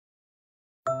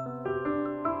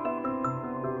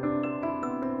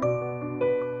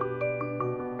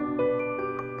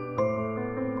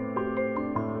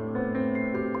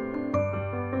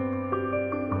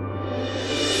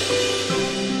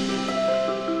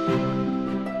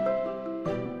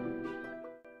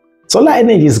Solar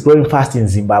energy is growing fast in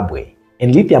Zimbabwe,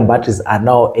 and lithium batteries are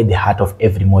now at the heart of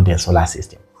every modern solar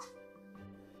system.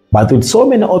 But with so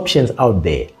many options out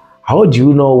there, how do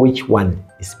you know which one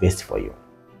is best for you?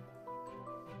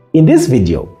 In this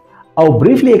video, I'll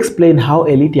briefly explain how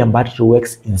a lithium battery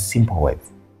works in simple words,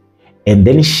 and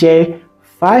then share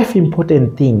 5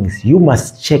 important things you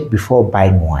must check before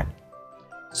buying one,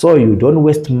 so you don't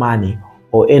waste money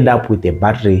or end up with a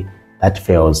battery that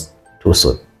fails too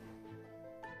soon.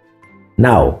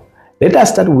 Now, let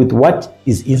us start with what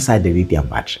is inside the lithium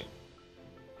battery.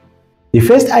 The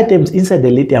first items inside the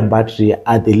lithium battery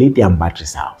are the lithium battery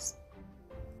cells.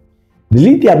 The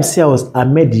lithium cells are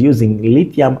made using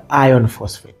lithium iron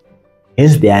phosphate,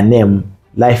 hence their name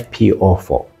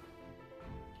LiFePO4.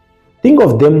 Think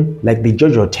of them like the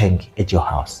JoJo tank at your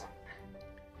house.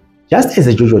 Just as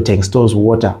a JoJo tank stores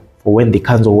water for when the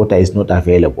cans of water is not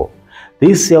available,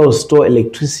 these cells store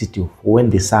electricity for when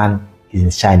the sun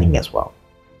is shining as well.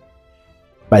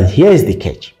 But here is the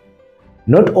catch.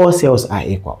 Not all cells are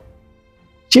equal.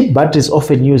 Cheap batteries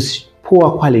often use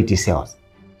poor quality cells,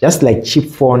 just like cheap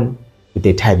phone with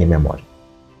a tiny memory.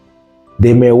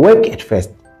 They may work at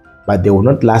first, but they will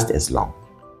not last as long.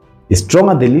 The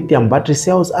stronger the lithium battery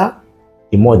cells are,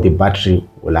 the more the battery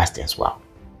will last as well.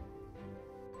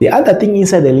 The other thing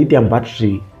inside the lithium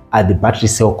battery are the battery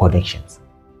cell connections.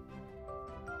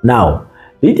 Now,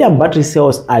 lithium battery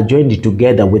cells are joined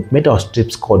together with metal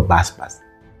strips called busbars.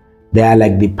 They are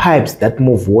like the pipes that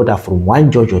move water from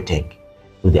one JoJo tank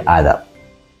to the other.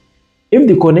 If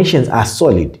the connections are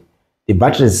solid, the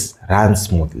batteries run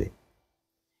smoothly.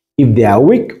 If they are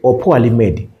weak or poorly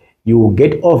made, you will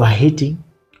get overheating,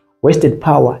 wasted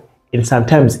power, and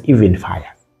sometimes even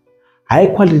fire. High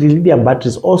quality lithium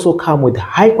batteries also come with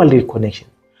high quality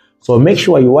connections, so make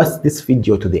sure you watch this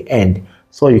video to the end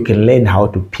so you can learn how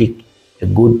to pick a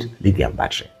good lithium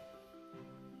battery.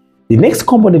 The next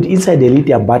component inside the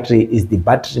lithium battery is the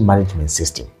battery management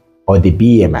system, or the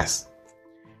BMS.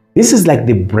 This is like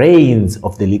the brains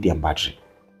of the lithium battery.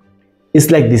 It's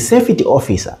like the safety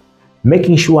officer,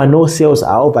 making sure no cells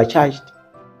are overcharged,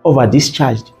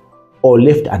 over-discharged, or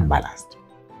left unbalanced.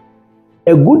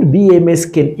 A good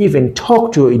BMS can even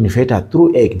talk to your inverter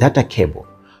through a data cable,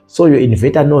 so your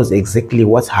inverter knows exactly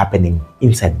what's happening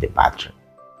inside the battery.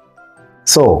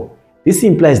 So, this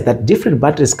implies that different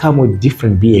batteries come with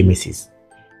different BMSs,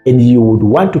 and you would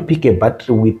want to pick a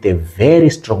battery with a very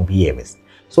strong BMS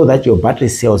so that your battery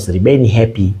cells remain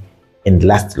happy and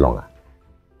last longer.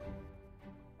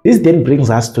 This then brings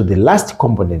us to the last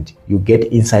component you get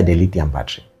inside the lithium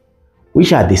battery,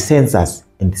 which are the sensors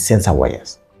and the sensor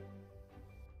wires.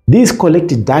 These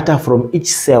collect data from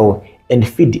each cell and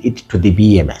feed it to the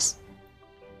BMS.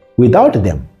 Without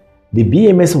them, the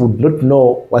BMS would not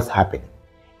know what's happening,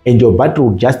 and your battery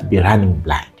would just be running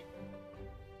blind.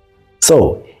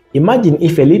 So, imagine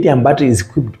if a lithium battery is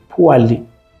equipped poorly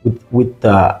with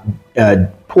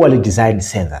poorly designed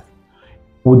sensors.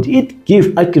 Would it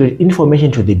give accurate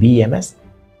information to the BMS?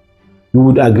 You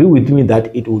would agree with me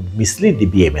that it would mislead the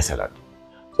BMS a lot.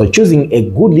 So choosing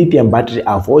a good lithium battery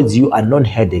avoids you unknown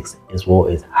headaches as well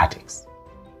as heartaches.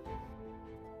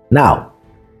 Now,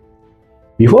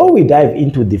 before we dive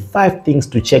into the 5 things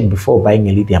to check before buying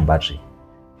a lithium battery,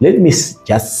 let me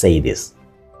just say this.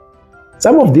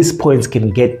 Some of these points can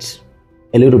get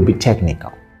a little bit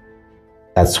technical.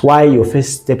 That's why your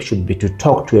first step should be to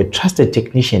talk to a trusted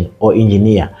technician or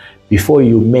engineer before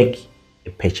you make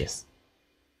a purchase.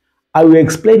 I will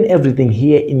explain everything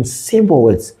here in simple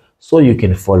words so you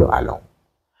can follow along.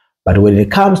 But when it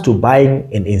comes to buying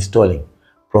and installing,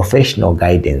 professional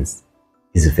guidance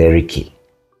is very key.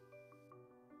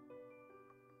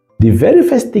 The very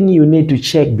first thing you need to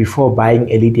check before buying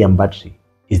a lithium battery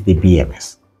is the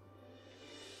BMS,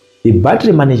 the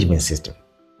battery management system.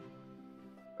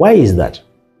 Why is that?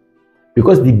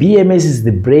 Because the BMS is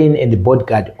the brain and the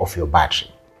bodyguard of your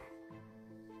battery.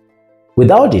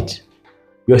 Without it,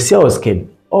 your cells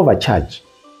can overcharge,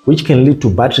 which can lead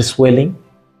to battery swelling,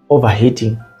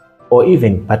 overheating, or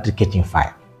even battery catching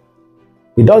fire.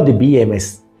 Without the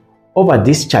BMS,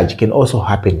 over-discharge can also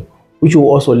happen, which will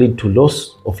also lead to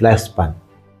loss of lifespan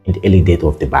and early death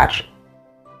of the battery.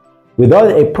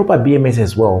 Without a proper BMS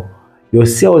as well, your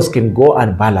cells can go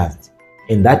unbalanced,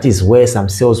 and that is where some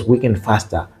cells weaken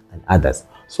faster than others,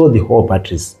 so the whole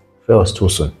battery fails too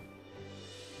soon.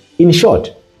 In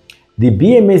short, the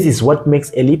BMS is what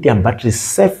makes a lithium battery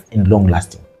safe and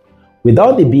long-lasting.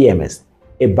 Without the BMS,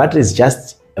 a battery is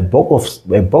just a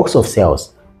box of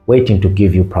cells waiting to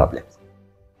give you problems.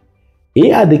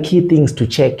 Here are the key things to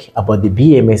check about the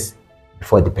BMS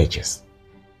before the purchase.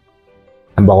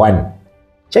 Number 1,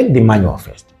 check the manual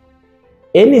first.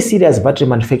 Any serious battery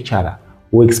manufacturer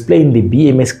will explain the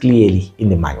BMS clearly in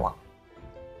the manual.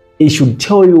 It should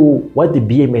tell you what the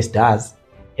BMS does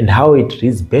and how it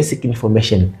reads basic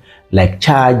information like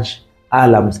charge,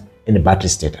 alarms, and battery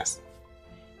status.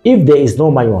 If there is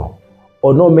no manual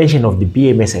or no mention of the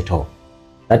BMS at all,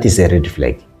 that is a red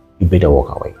flag. You better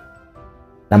walk away.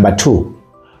 Number 2,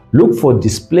 look for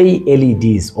display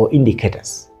LEDs or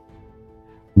indicators.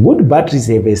 Good batteries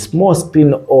have a small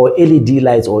screen or LED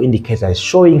lights or indicators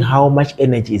showing how much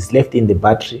energy is left in the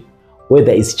battery,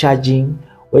 whether it's charging,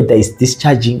 whether it's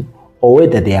discharging, or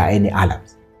whether there are any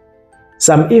alarms.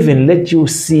 Some even let you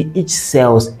see each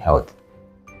cell's health.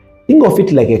 Think of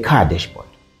it like a car dashboard.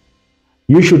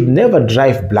 You should never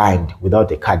drive blind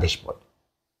without a car dashboard.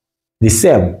 The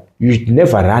same, you should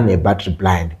never run a battery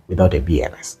blind without a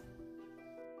BMS.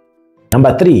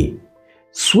 Number 3,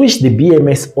 switch the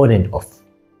BMS on and off.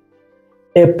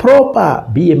 A proper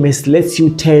BMS lets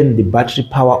you turn the battery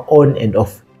power on and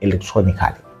off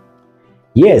electronically.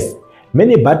 Yes,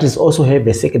 many batteries also have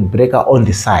a circuit breaker on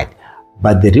the side,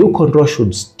 but the real control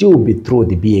should still be through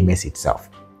the BMS itself.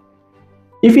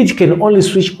 If it can only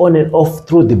switch on and off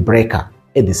through the breaker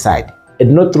at the side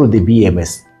and not through the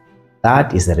BMS,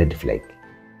 that is a red flag.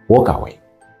 Walk away.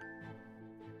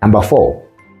 Number 4,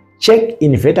 check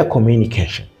inverter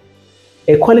communication.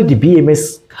 A quality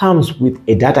BMS comes with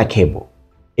a data cable,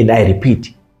 and I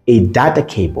repeat, a data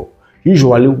cable,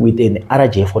 usually with an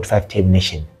RJ45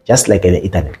 termination, just like an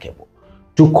Ethernet cable,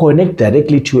 to connect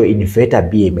directly to your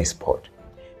inverter BMS port.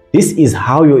 This is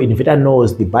how your inverter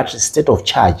knows the battery state of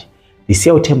charge, the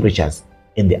cell temperatures,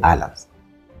 and the alarms.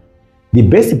 The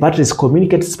best batteries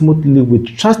communicate smoothly with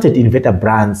trusted inverter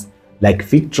brands like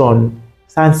Victron,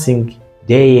 Sunsync,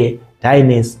 Deye,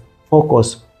 Dynes,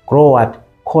 Focus, Growatt,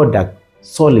 Kodak,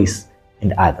 Solis,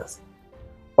 and others.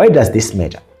 Why does this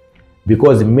matter?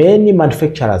 Because many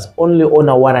manufacturers only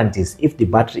honor warranties if the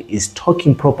battery is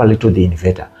talking properly to the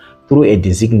inverter through a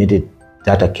designated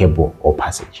data cable or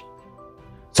passage.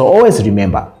 So always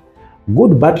remember,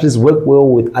 good batteries work well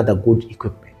with other good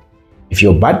equipment. If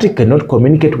your battery cannot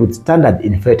communicate with standard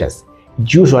inverters,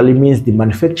 it usually means the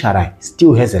manufacturer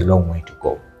still has a long way to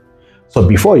go. So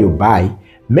before you buy,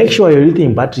 make sure your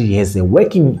lithium battery has a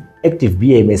working active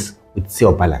BMS with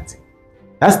cell balancing.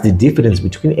 That's the difference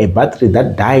between a battery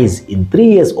that dies in 3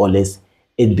 years or less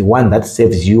and the one that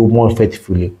serves you more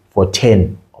faithfully for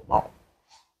 10 or more.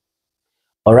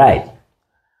 Alright,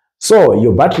 so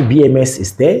your battery BMS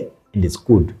is there and it's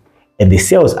good, and the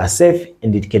cells are safe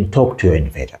and it can talk to your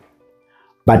inverter.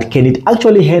 But can it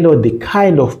actually handle the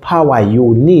kind of power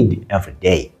you need every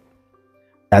day?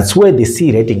 That's where the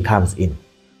C rating comes in,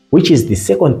 which is the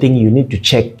second thing you need to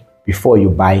check before you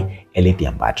buy a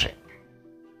lithium battery.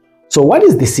 So what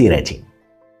is the C rating?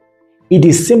 It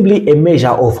is simply a measure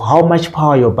of how much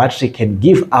power your battery can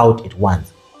give out at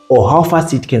once, or how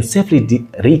fast it can safely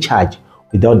recharge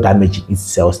without damaging its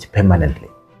cells permanently.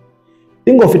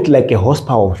 Think of it like a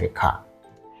horsepower of a car.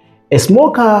 A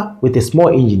small car with a small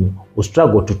engine will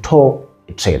struggle to tow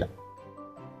a trailer.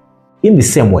 In the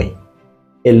same way,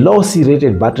 a low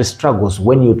C-rated battery struggles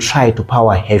when you try to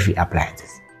power heavy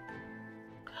appliances.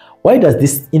 Why does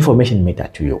this information matter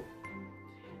to you?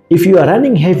 If you are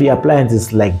running heavy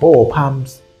appliances like bore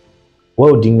pumps,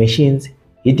 welding machines,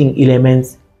 heating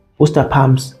elements, booster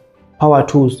pumps, power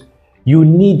tools, you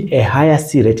need a higher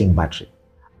C rating battery.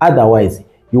 Otherwise,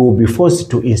 you will be forced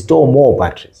to install more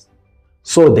batteries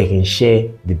so they can share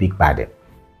the big burden.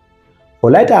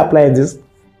 For lighter appliances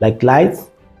like lights,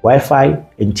 Wi-Fi,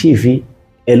 and TV,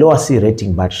 a lower C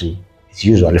rating battery is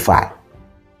usually fine.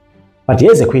 But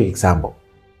here's a quick example.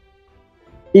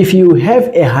 If you have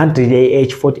a 100Ah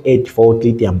 48V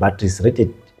lithium batteries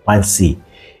rated 1C,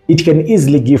 it can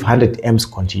easily give 100 amps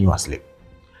continuously.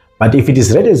 But if it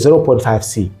is rated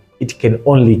 0.5C, it can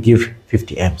only give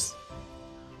 50 amps.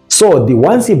 So the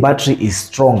 1C battery is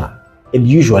stronger and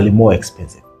usually more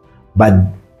expensive, but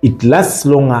it lasts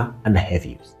longer under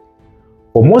heavy use.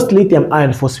 For most lithium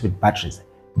iron phosphate batteries,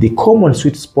 the common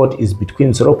sweet spot is between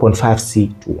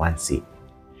 0.5C to 1C.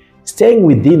 Staying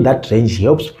within that range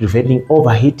helps preventing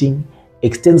overheating,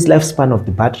 extends lifespan of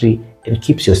the battery, and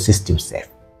keeps your system safe.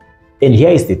 And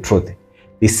here is the truth.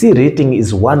 The C rating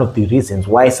is one of the reasons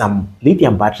why some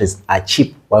lithium batteries are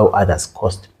cheap while others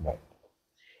cost more.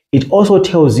 It also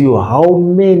tells you how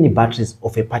many batteries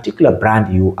of a particular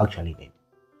brand you actually need.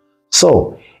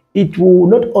 So, it will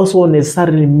not also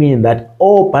necessarily mean that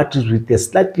all batteries with a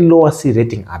slightly lower C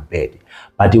rating are bad,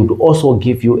 but it would also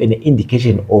give you an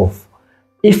indication of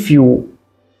if you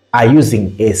are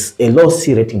using a low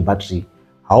C rating battery,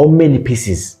 how many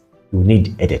pieces you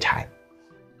need at a time.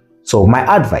 So my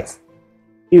advice,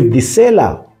 if the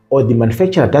seller or the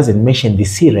manufacturer doesn't mention the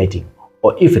C rating,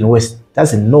 or even worse,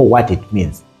 doesn't know what it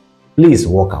means, please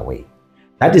walk away.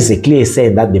 That is a clear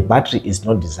sign that the battery is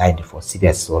not designed for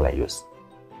serious solar use.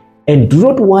 And do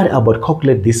not worry about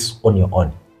calculating this on your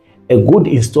own. A good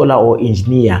installer or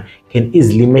engineer can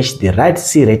easily match the right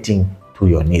C rating to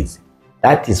your needs.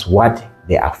 That is what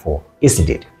they are for, isn't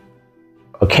it?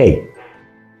 Okay,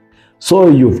 so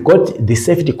you've got the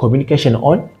safety communication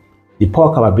on, the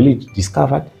power capability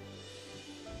discovered,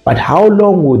 but how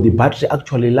long will the battery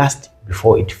actually last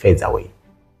before it fades away?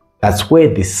 That's where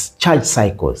these charge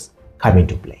cycles come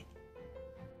into play.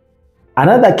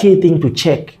 Another key thing to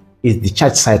check is the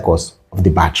charge cycles of the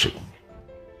battery.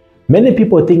 Many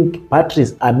people think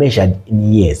batteries are measured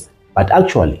in years, but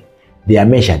actually they are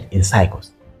measured in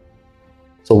cycles.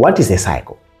 So what is a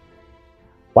cycle?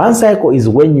 One cycle is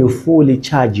when you fully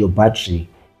charge your battery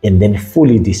and then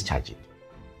fully discharge it.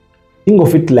 Think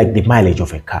of it like the mileage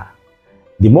of a car.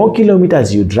 The more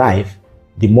kilometers you drive,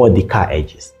 the more the car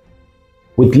ages.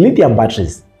 With lithium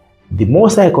batteries, the more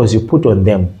cycles you put on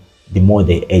them, the more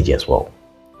they age as well.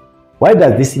 Why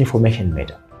does this information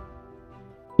matter?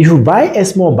 If you buy a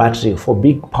small battery for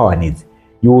big power needs,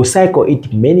 you will cycle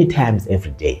it many times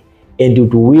every day and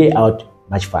it will wear out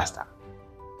much faster.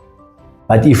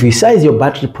 But if you size your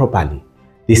battery properly,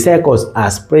 the cycles are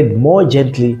spread more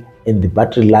gently and the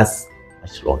battery lasts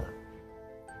much longer.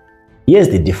 Here's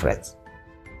the difference.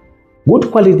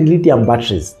 Good quality lithium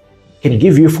batteries can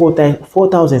give you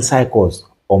 4,000 cycles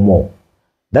or more.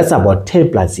 That's about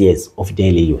 10 plus years of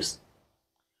daily use.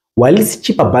 While its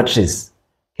cheaper batteries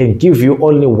can give you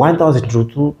only 1,000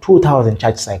 to 2,000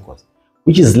 charge cycles,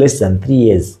 which is less than 3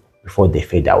 years before they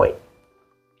fade away.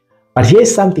 But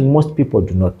here's something most people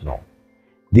do not know.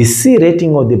 The C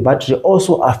rating of the battery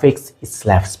also affects its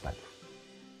lifespan.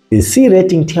 The C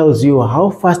rating tells you how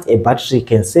fast a battery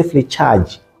can safely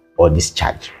charge or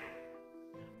discharge.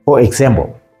 For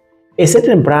example, a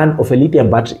certain brand of a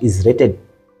lithium battery is rated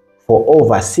for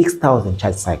over 6,000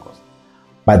 charge cycles,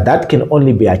 but that can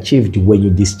only be achieved when you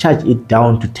discharge it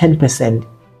down to 10%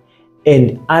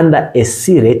 and under a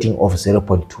C rating of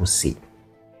 0.2 C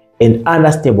and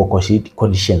under stable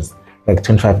conditions like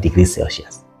 25 degrees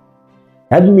Celsius.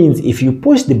 That means if you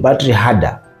push the battery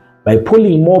harder by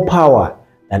pulling more power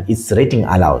than its rating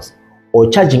allows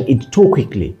or charging it too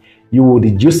quickly, you will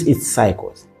reduce its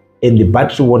cycles and the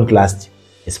battery won't last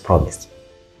as promised.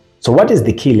 So what is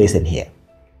the key lesson here?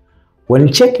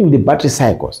 When checking the battery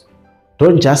cycles,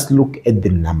 don't just look at the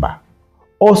number.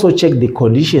 Also check the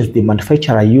conditions the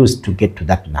manufacturer used to get to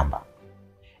that number.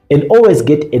 And always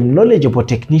get a knowledgeable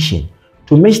technician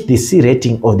to match the C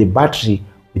rating of the battery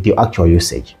with your actual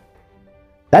usage.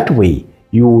 That way,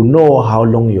 you will know how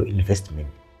long your investment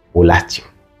will last you.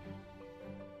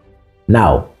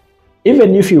 Now,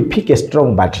 even if you pick a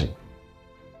strong battery,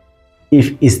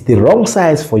 if it's the wrong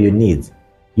size for your needs,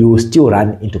 you will still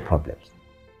run into problems.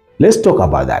 Let's talk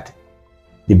about that.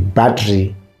 The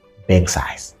battery bank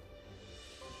size.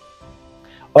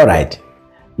 Alright,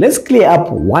 let's clear up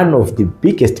one of the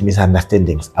biggest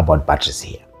misunderstandings about batteries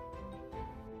here.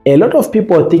 A lot of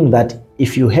people think that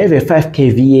if you have a 5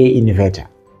 kVA inverter,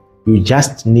 you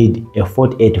just need a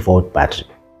 48 volt battery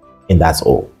and that's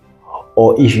all.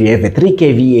 Or if you have a 3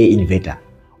 kVA inverter,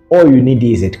 all you need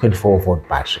is a 24 volt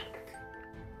battery.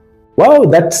 While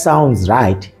that sounds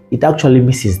right, it actually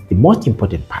misses the most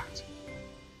important part.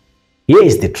 Here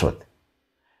is the truth.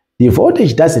 The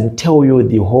voltage doesn't tell you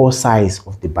the whole size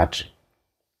of the battery.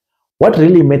 What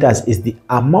really matters is the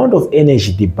amount of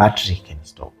energy the battery can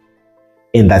store,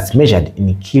 and that's measured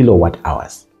in kilowatt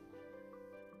hours.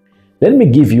 Let me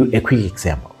give you a quick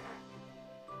example.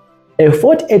 A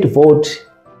 48 volt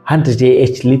 100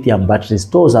 Ah lithium battery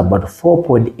stores about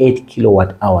 4.8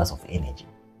 kilowatt hours of energy,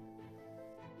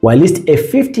 while a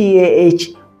 50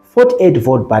 Ah 48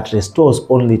 volt battery stores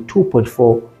only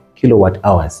 2.4 kilowatt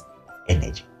hours of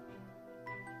energy.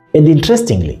 And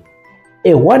interestingly,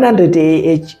 a 100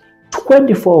 Ah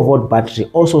 24 volt battery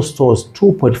also stores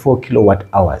 2.4 kilowatt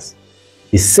hours,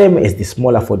 the same as the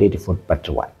smaller 48 volt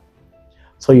battery one.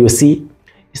 So you see,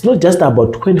 it's not just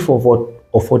about 24 volt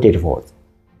or 48 volts.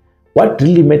 What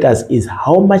really matters is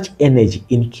how much energy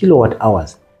in kilowatt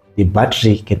hours the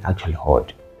battery can actually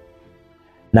hold.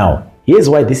 Now, here's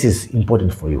why this is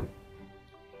important for you.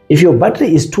 If your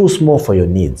battery is too small for your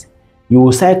needs, you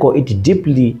will cycle it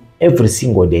deeply every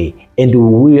single day and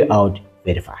will wear out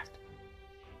very fast.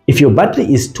 If your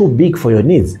battery is too big for your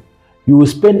needs, you will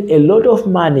spend a lot of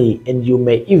money and you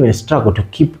may even struggle to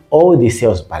keep all the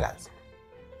cells balanced.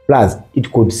 Plus,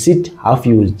 it could sit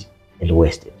half-used and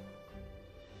wasted.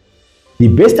 The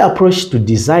best approach to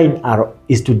design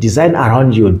is to design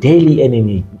around your daily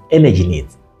energy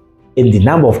needs and the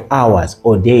number of hours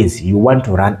or days you want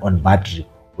to run on battery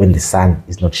when the sun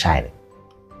is not shining.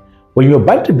 When your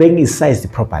battery bank is sized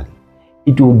properly,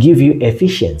 it will give you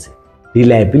efficiency,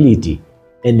 reliability,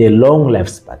 and a long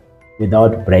lifespan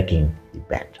without breaking the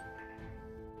battery.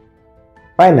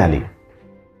 Finally,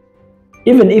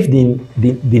 even if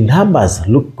the numbers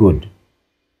look good,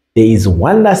 there is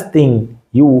one last thing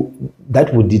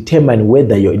that will determine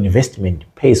whether your investment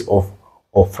pays off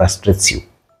or frustrates you,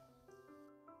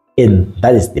 and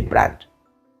that is the brand.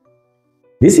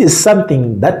 This is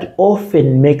something that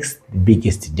often makes the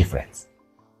biggest difference.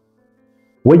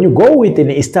 When you go with an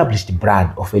established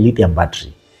brand of a lithium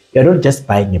battery, you are not just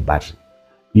buying a battery,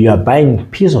 you are buying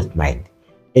peace of mind,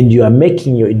 and you are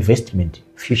making your investment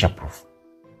future-proof.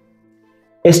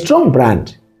 A strong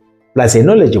brand plus a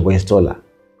knowledgeable installer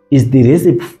is the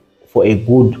recipe for a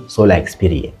good solar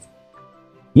experience.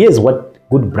 Here's what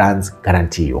good brands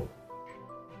guarantee you.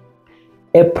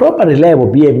 A proper reliable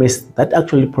BMS that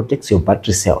actually protects your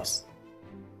battery cells.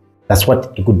 That's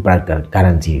what a good brand can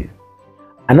guarantee you.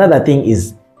 Another thing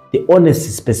is the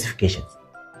honest specifications.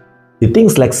 The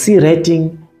things like C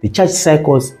rating, the charge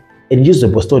cycles, and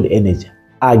usable stored energy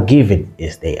are given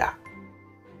as they are.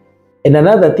 And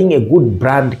another thing a good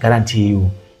brand guarantee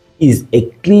you is a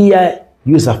clear,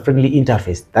 user-friendly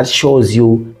interface that shows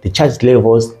you the charge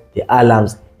levels, the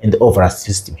alarms, and the overall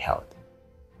system health.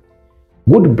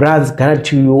 Good brands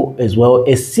guarantee you as well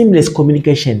a seamless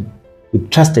communication with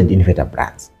trusted inverter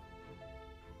brands.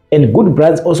 And good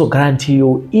brands also guarantee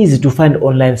you easy to find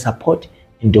online support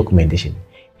and documentation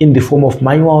in the form of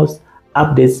manuals,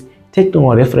 updates,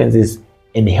 technical references,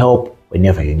 and help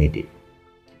whenever you need it.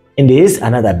 And there is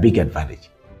another big advantage,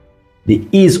 the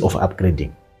ease of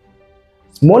upgrading.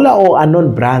 Smaller or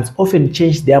unknown brands often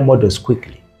change their models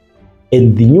quickly,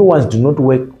 and the new ones do not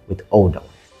work with older ones.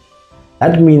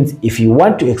 That means if you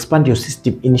want to expand your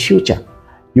system in future,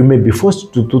 you may be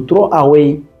forced to throw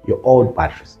away your old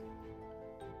batteries.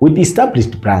 With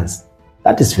established brands,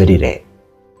 that is very rare.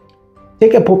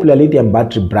 Take a popular lithium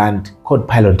battery brand called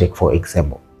Pylontech for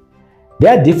example.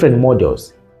 Their different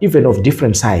models, even of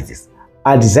different sizes,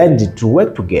 are designed to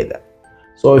work together.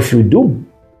 So if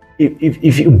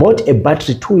you bought a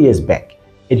battery 2 years back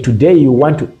and today you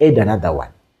want to add another one,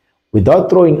 without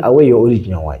throwing away your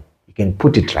original one, you can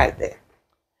put it right there.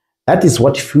 That is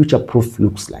what future-proof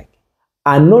looks like.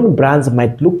 Unknown brands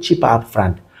might look cheaper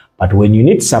upfront, but when you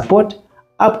need support,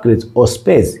 upgrades, or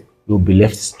space, you'll be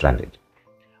left stranded.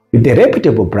 With a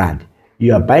reputable brand,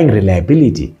 you are buying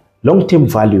reliability, long-term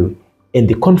value, and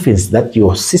the confidence that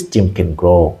your system can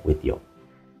grow with you.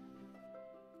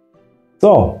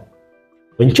 So,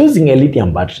 when choosing a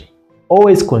lithium battery,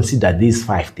 always consider these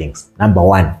 5 things. Number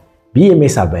 1,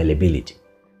 BMS availability.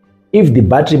 If the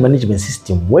battery management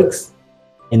system works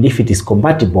and if it is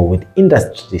compatible with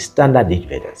industry standard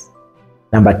inverters.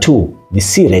 Number 2, the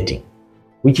C rating,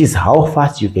 which is how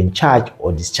fast you can charge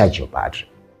or discharge your battery.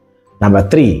 Number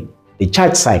 3, the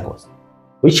charge cycles,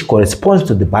 which corresponds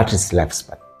to the battery's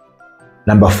lifespan.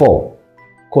 Number 4,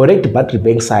 correct battery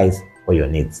bank size for your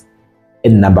needs.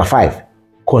 And number 5,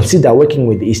 consider working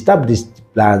with established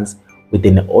brands with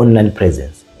an online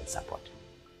presence and support.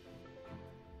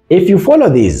 If you follow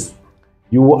these,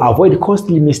 you will avoid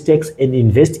costly mistakes and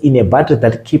invest in a battery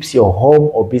that keeps your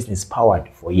home or business powered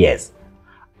for years.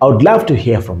 I would love to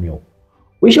hear from you.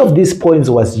 Which of these points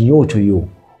was new to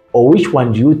you, or which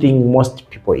one do you think most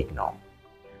people ignore?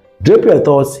 Drop your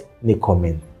thoughts in the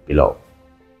comment below.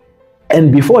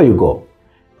 And before you go,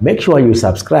 make sure you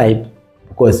subscribe,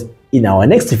 because in our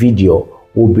next video,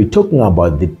 we'll be talking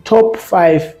about the top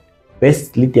 5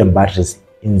 best lithium batteries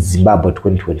in Zimbabwe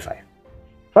 2025.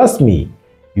 Trust me,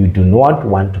 you do not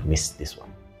want to miss this one.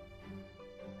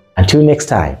 Until next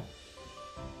time,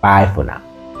 bye for now.